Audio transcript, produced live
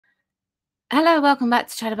Hello, welcome back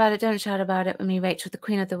to Chat About It, Don't Shout About It with me, Rachel, the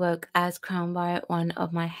Queen of the Woke, as crowned by one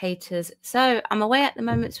of my haters. So I'm away at the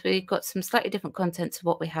moment, so we've got some slightly different content to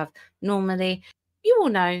what we have normally. You all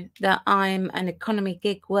know that I'm an economy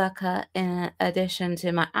gig worker in addition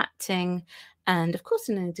to my acting and, of course,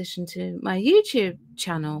 in addition to my YouTube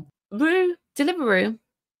channel. Deliveroo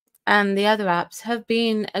and the other apps have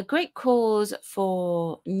been a great cause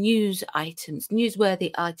for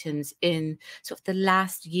newsworthy items in sort of the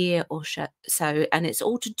last year or so, and it's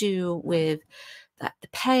all to do with the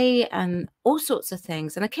pay and all sorts of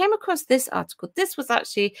things. And I came across this article. This was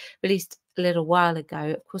actually released a little while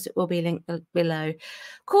ago. Of course, it will be linked below.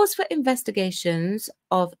 Calls for investigations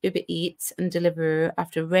of Uber Eats and Deliveroo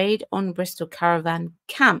after raid on Bristol caravan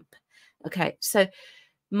camp. Okay, so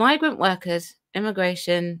migrant workers,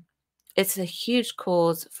 immigration, it's a huge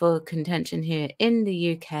cause for contention here in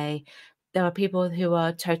the UK. There are people who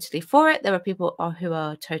are totally for it. There are people who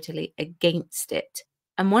are totally against it.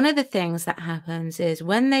 And one of the things that happens is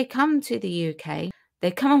when they come to the UK,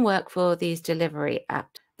 they come and work for these delivery apps.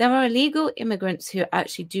 There are illegal immigrants who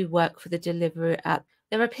actually do work for the delivery app.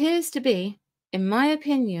 There appears to be, in my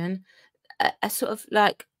opinion, a sort of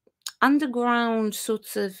like underground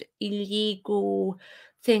sort of illegal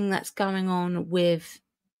thing that's going on with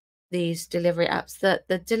these delivery apps, that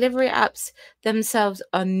the delivery apps themselves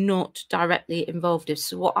are not directly involved in.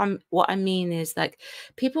 So what I mean is, like,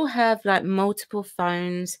 people have like multiple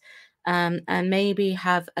phones and maybe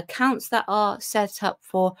have accounts that are set up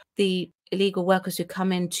for the illegal workers who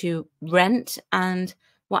come in to rent. And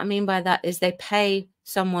what I mean by that is they pay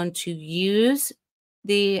someone to use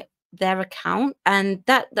their account, and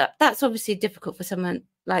that's obviously difficult for someone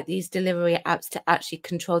like these delivery apps to actually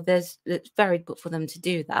control. It's very good for them to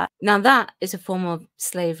do that. Now, that is a form of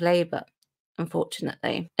slave labor,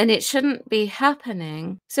 unfortunately, and it shouldn't be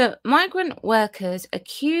happening. So migrant workers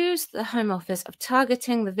accuse the Home Office of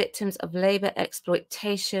targeting the victims of labor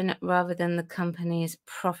exploitation rather than the companies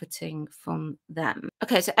profiting from them.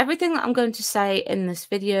 Okay, so everything that I'm going to say in this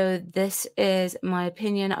video, this is my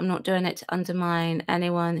opinion. I'm not doing it to undermine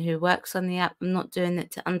anyone who works on the app. I'm not doing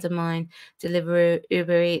it to undermine Deliveroo,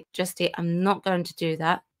 Uber Eats, Just Eat. I'm not going to do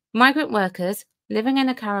that. Migrant workers living in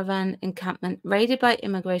a caravan encampment raided by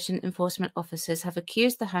immigration enforcement officers have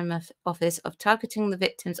accused the Home Office of targeting the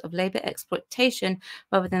victims of labour exploitation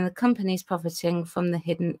rather than the companies profiting from the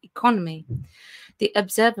hidden economy. The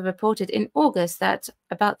Observer reported in August that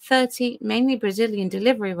about 30, mainly Brazilian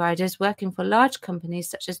delivery riders working for large companies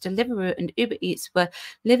such as Deliveroo and Uber Eats were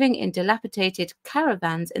living in dilapidated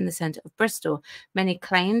caravans in the centre of Bristol. Many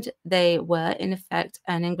claimed they were, in effect,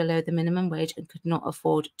 earning below the minimum wage and could not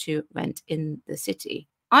afford to rent in the city.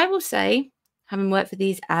 I will say, having worked for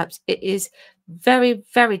these apps, it is very,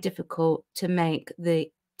 very difficult to make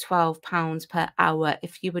the £12 per hour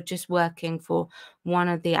if you were just working for one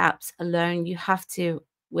of the apps alone. You have to,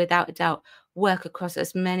 without a doubt, work across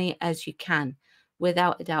as many as you can,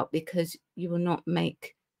 without a doubt, because you will not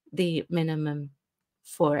make the minimum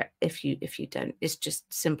for it if you don't. It's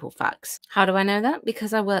just simple facts. How do I know that?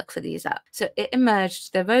 Because I work for these apps. So it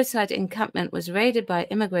emerged the roadside encampment was raided by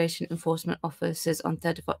immigration enforcement officers on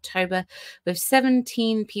 3rd of October, with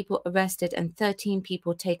 17 people arrested and 13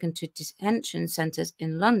 people taken to detention centres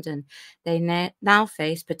in London. They now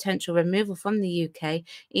face potential removal from the UK,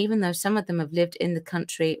 even though some of them have lived in the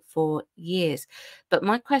country for years. But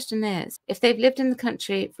my question is, if they've lived in the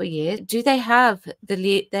country for years, do they have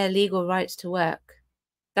their legal rights to work?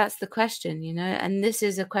 That's the question, and this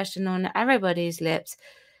is a question on everybody's lips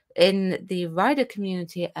in the rider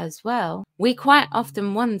community as well. We quite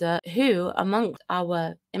often wonder who amongst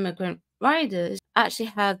our immigrant riders actually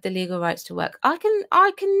have the legal rights to work. I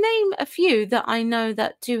can name a few that I know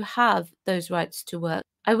that do have those rights to work.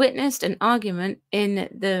 I witnessed an argument in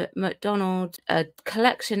the McDonald's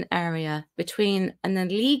collection area between an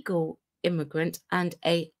illegal immigrant and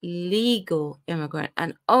a legal immigrant,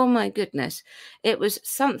 and oh my goodness, it was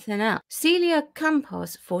something else. Celia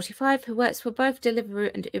Campos, 45, who works for both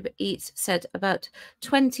Deliveroo and Uber Eats, said about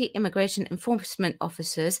 20 immigration enforcement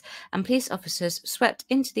officers and police officers swept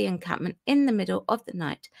into the encampment in the middle of the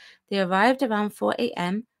night. They arrived around 4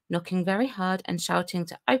 a.m, knocking very hard and shouting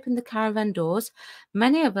to open the caravan doors.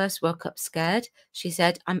 Many of us woke up scared. She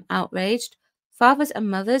said, "I'm outraged. Fathers and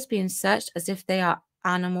mothers being searched as if they are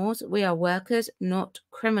animals. We are workers, not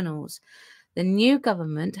criminals." The new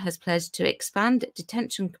government has pledged to expand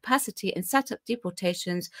detention capacity and set up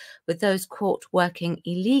deportations with those caught working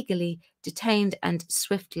illegally, detained and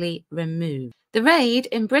swiftly removed. The raid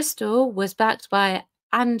in Bristol was backed by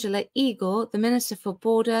Angela Eagle, the Minister for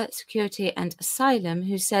Border Security and Asylum,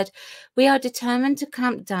 who said, "We are determined to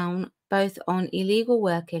clamp down both on illegal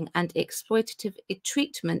working and exploitative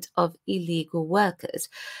treatment of illegal workers."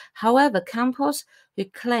 However, Campos, who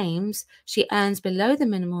claims she earns below the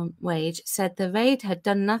minimum wage, said the raid had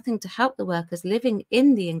done nothing to help the workers living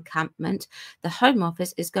in the encampment. The Home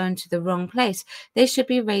Office is going to the wrong place. They should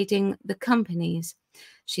be raiding the companies.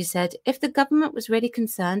 She said, "If the government was really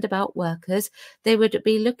concerned about workers, they would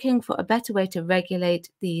be looking for a better way to regulate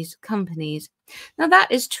these companies." Now,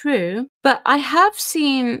 that is true, but I have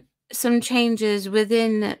seen some changes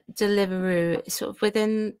within Deliveroo, sort of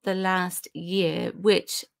within the last year,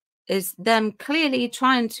 which is them clearly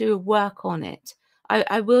trying to work on it.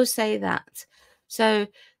 I will say that. So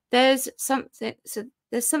there's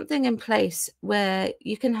something in place where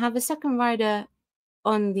you can have a second rider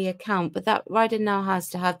on the account, but that rider now has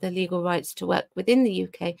to have the legal rights to work within the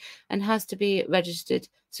UK and has to be registered.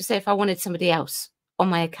 So say if I wanted somebody else on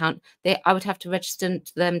my account, I would have to register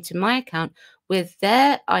them to my account with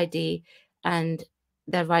their ID and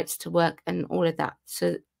their rights to work and all of that.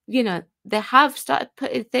 So, they have started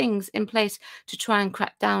putting things in place to try and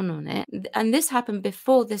crack down on it. And this happened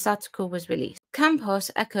before this article was released.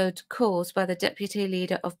 Campos echoed calls by the deputy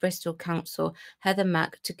leader of Bristol Council, Heather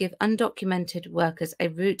Mack, to give undocumented workers a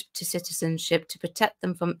route to citizenship to protect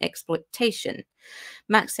them from exploitation.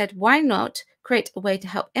 Mack said, "Why not create a way to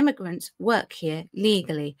help immigrants work here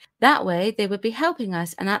legally? That way they would be helping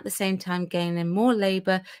us and at the same time gaining more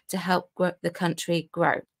labour to help the country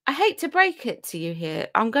grow." I hate to break it to you here,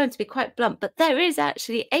 I'm going to be quite blunt, but there is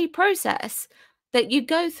actually a process that you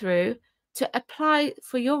go through to apply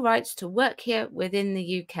for your rights to work here within the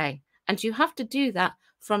UK. And you have to do that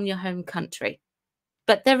from your home country.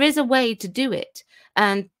 But there is a way to do it.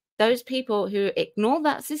 And those people who ignore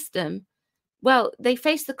that system, well, they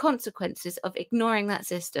face the consequences of ignoring that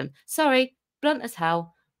system. Sorry, blunt as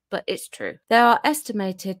hell, but it's true. There are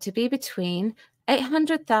estimated to be between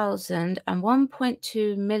 800,000 and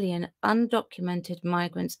 1.2 million undocumented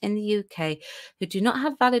migrants in the UK who do not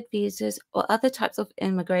have valid visas or other types of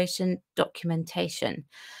immigration documentation.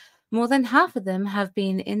 More than half of them have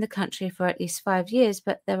been in the country for at least 5 years,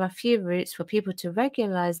 but there are few routes for people to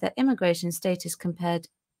regularize their immigration status compared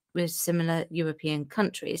with similar European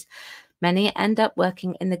countries. Many end up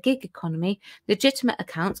working in the gig economy. Legitimate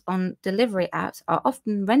accounts on delivery apps are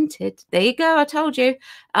often rented, there you go, I told you,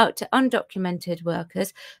 out to undocumented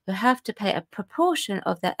workers who have to pay a proportion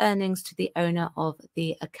of their earnings to the owner of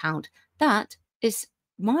the account. That is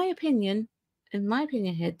my opinion,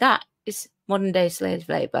 here, that is modern day slave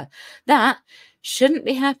labour. That shouldn't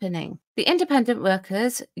be happening. The Independent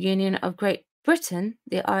Workers Union of Great Britain,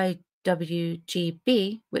 the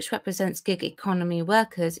IWGB, which represents gig economy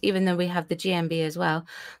workers, even though we have the GMB as well,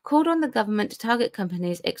 called on the government to target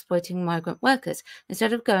companies exploiting migrant workers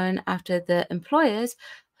instead of going after the employers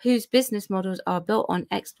whose business models are built on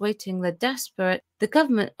exploiting the desperate. The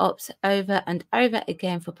government opts over and over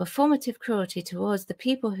again for performative cruelty towards the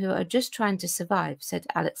people who are just trying to survive, said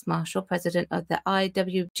Alex Marshall, president of the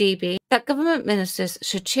IWGB. That government ministers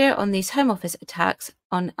should cheer on these Home Office attacks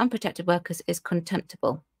on unprotected workers is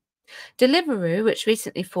contemptible. Deliveroo, which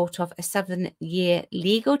recently fought off a 7-year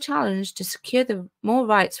legal challenge to secure more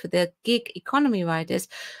rights for the gig economy riders,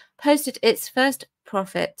 posted its first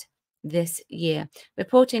profit this year,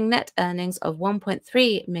 reporting net earnings of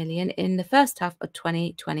 1.3 million in the first half of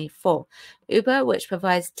 2024. Uber, which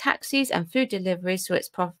provides taxis and food deliveries,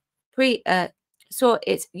 saw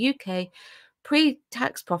its UK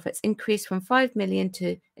pre-tax profits increase from 5 million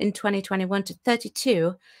in 2021 to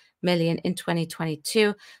 32 million in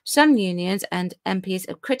 2022. Some unions and MPs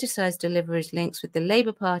have criticised Deliveroo's links with the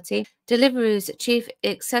Labour Party. Deliveroo's chief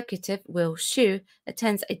executive, Will Shue,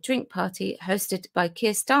 attends a drink party hosted by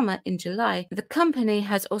Keir Starmer in July. The company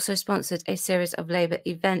has also sponsored a series of Labour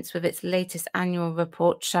events, with its latest annual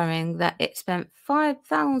report showing that it spent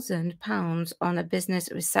 £5,000 on a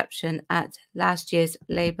business reception at last year's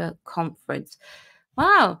Labour conference.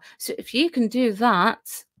 Wow, so if you can do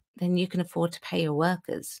that, then you can afford to pay your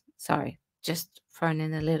workers. Sorry, just throwing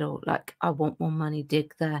in a little, I want more money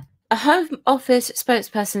dig there. A Home Office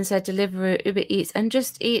spokesperson said Deliveroo, Uber Eats and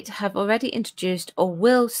Just Eat have already introduced or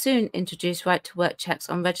will soon introduce right-to-work checks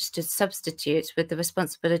on registered substitutes, with the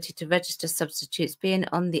responsibility to register substitutes being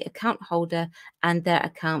on the account holder and their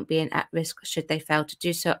account being at risk should they fail to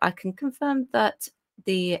do so. I can confirm that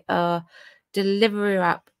the Deliveroo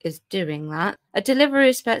app is doing that. A Deliveroo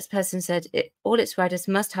spokesperson said all its riders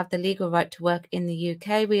must have the legal right to work in the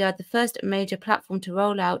UK. We are the first major platform to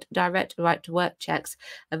roll out direct right to work checks,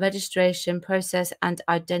 a registration process and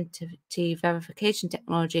identity verification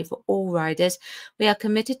technology for all riders. We are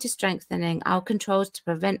committed to strengthening our controls to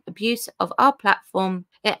prevent abuse of our platform.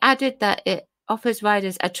 It added that it offers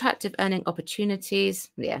riders attractive earning opportunities,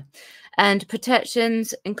 and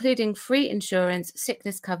protections, including free insurance,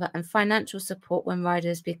 sickness cover, and financial support when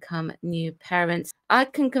riders become new parents. I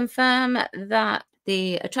can confirm that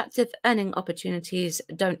the attractive earning opportunities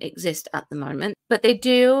don't exist at the moment, but they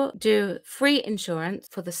do free insurance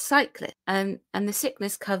for the cyclist and the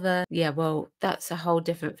sickness cover. Yeah, well, that's a whole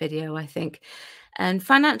different video, I think. And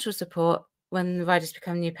financial support when the riders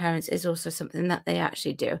become new parents is also something that they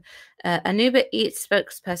actually do. An Uber Eats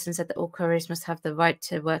spokesperson said that all couriers must have the right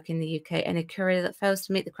to work in the UK. Any courier that fails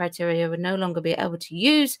to meet the criteria would no longer be able to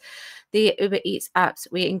use the Uber Eats apps.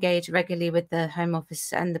 We engage regularly with the Home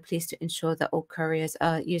Office and the police to ensure that all couriers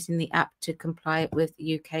are using the app to comply with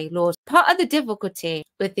UK laws. Part of the difficulty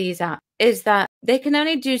with these apps is that they can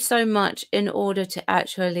only do so much in order to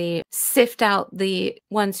actually sift out the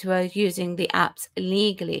ones who are using the apps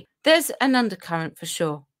illegally. There's an undercurrent for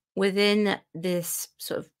sure within this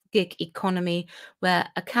sort of gig economy where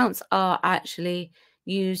accounts are actually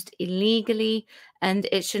used illegally, and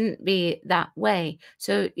it shouldn't be that way.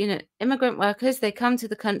 So, immigrant workers, they come to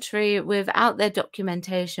the country without their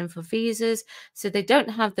documentation for visas, so they don't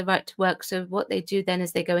have the right to work. So what they do then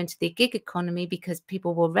is they go into the gig economy because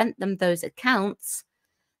people will rent them those accounts,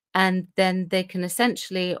 and then they can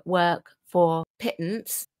essentially work for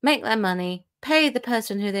pittance, make their money, pay the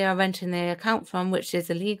person who they are renting the account from, which is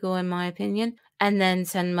illegal in my opinion, and then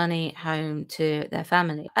send money home to their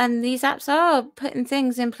family. And these apps are putting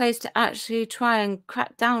things in place to actually try and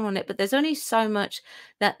crack down on it, but there's only so much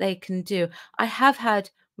that they can do. I have had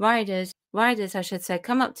riders, I should say,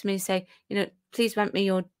 come up to me and say, please rent me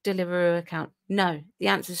your Deliveroo account. No, the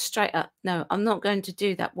answer is straight up, no, I'm not going to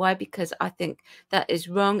do that. Why? Because I think that is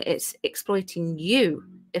wrong. It's exploiting you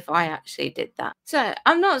if I actually did that. So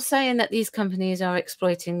I'm not saying that these companies are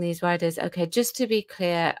exploiting these riders. Okay, just to be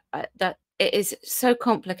clear, that it is so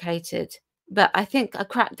complicated. But I think a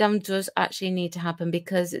crackdown does actually need to happen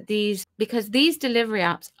because these delivery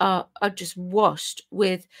apps are just washed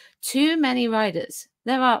with too many riders.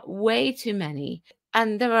 There are way too many.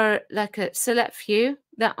 And there are like a select few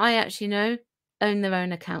that I actually know own their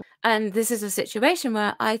own account. And this is a situation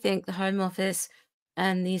where I think the Home Office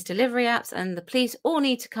and these delivery apps and the police all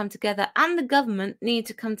need to come together, and the government need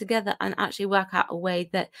to come together and actually work out a way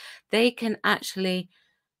that they can actually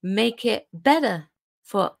make it better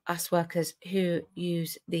for us workers who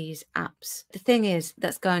use these apps. The thing is,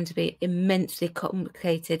 that's going to be immensely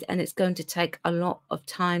complicated, and it's going to take a lot of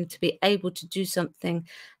time to be able to do something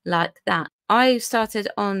like that. I started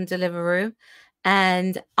on Deliveroo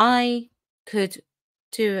and I could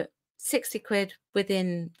do 60 quid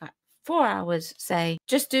within like 4 hours, say,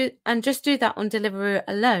 just do that on Deliveroo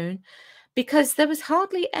alone, because there was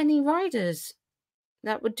hardly any riders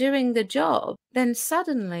that were doing the job. Then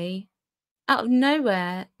suddenly, out of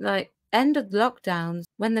nowhere, like end of lockdowns,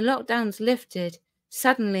 when the lockdowns lifted,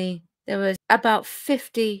 suddenly there was about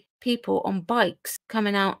 50 people on bikes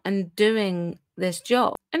coming out and doing this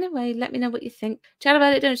job. Anyway, let me know what you think. Chat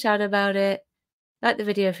about it, don't shout about it. Like the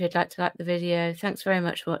video if you'd like to like the video. Thanks very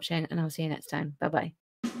much for watching, and I'll see you next time.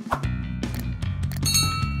 Bye-bye.